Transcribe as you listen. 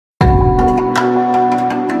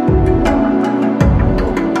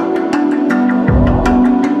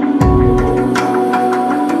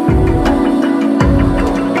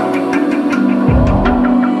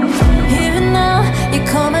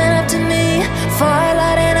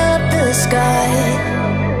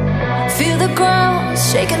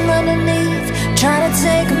shaking underneath, trying to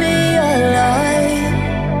take me alive.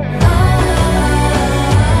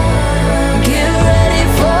 Get ready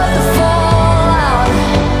for the fallout.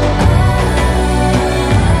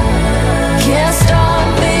 Can't stop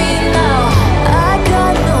me now. I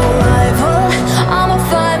got no rival. I'ma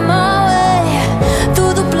fight my way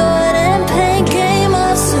through the blood and pain game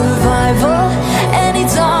of survival. Any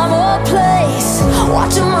time or place,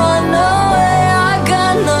 watch 'em run away. I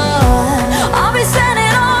got none. I'll be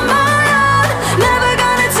standing on my own, never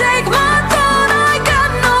gonna take my throne. I got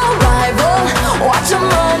no rival. Watch 'em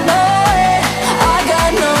run away. I got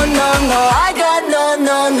no, no, no. I got no,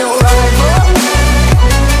 no, no rival.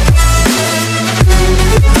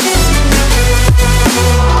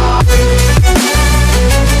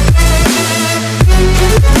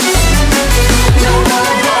 No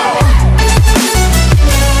rival.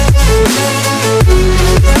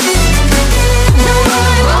 No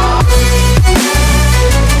rival.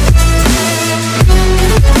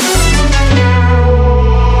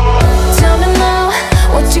 Tell me now,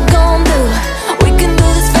 what you gon' do? We can do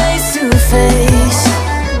this face to face.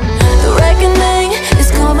 The reckoning is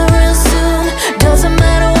coming real soon. Doesn't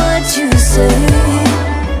matter what you say.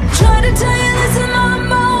 Try to tell you this is my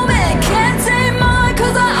moment. Can't take mine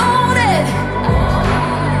 'cause I own it.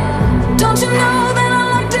 Don't you know that I'm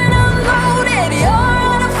locked and unloaded? You're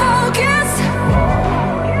out of focus.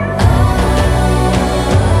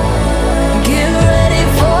 Get ready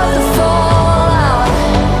for the fallout.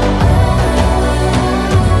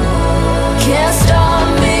 Can't stop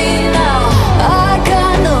me now. I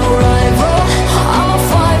got no rival. I'ma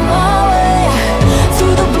fight my way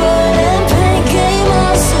through the blood and pain game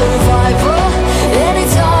of survival. Any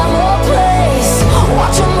time or place,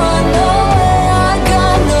 watch 'em run away. I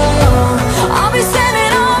got no. I'll be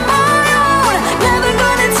standing on my own, never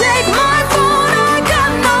gonna take my phone. I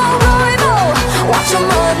got no rival. Watch 'em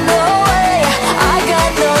run away. I got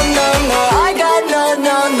no, no, no. I got no,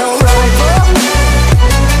 no, no rival.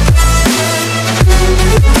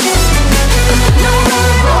 No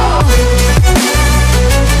rival.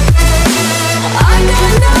 I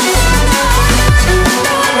got no, no,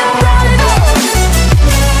 no rival.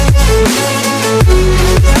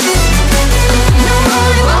 No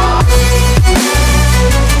rival.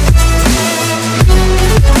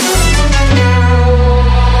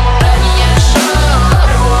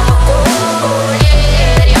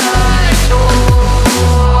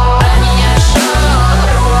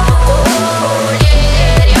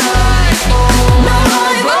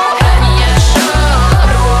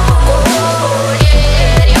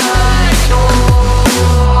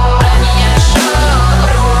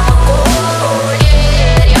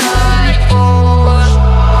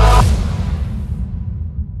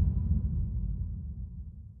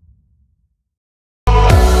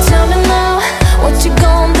 Tell me now, what you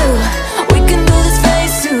gon' do? We can do this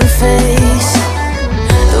face to face.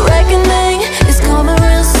 The reckoning is coming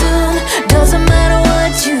real soon. Doesn't matter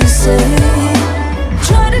what you say.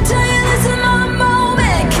 Try to tell you this is my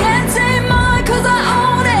moment. Can't take mine 'cause I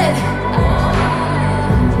own it.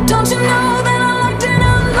 Don't you know that I'm locked and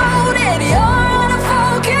unloaded? You're out of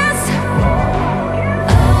focus.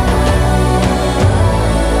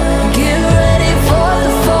 Get ready for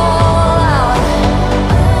the fallout.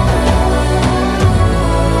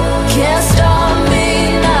 Can't stop me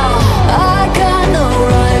now. I got no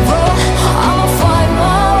rival. I'ma fight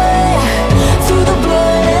my way through the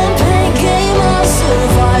blood and pain game of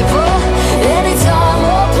survival. Any time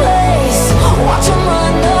or place, watch 'em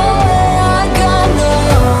run away. I got no.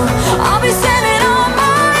 I'll be standing on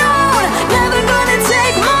my own, never gonna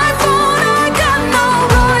take my phone. I got no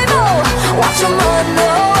rival. Watch 'em run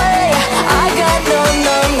away. I got no,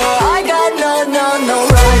 no, no. I got no, no, no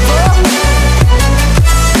rival.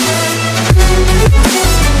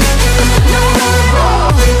 No rival.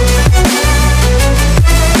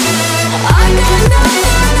 I got no,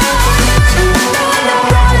 no, no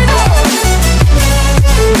rival.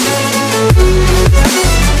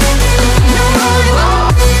 No rival.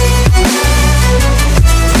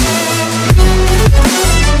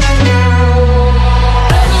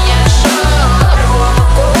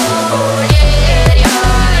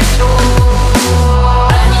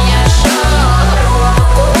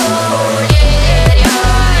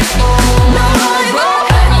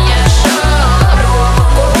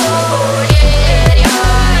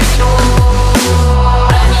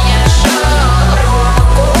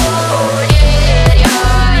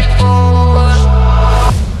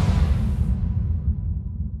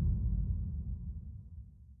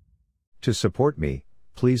 To support me,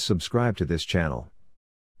 please subscribe to this channel.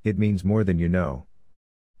 It means more than you know.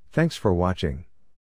 Thanks for watching.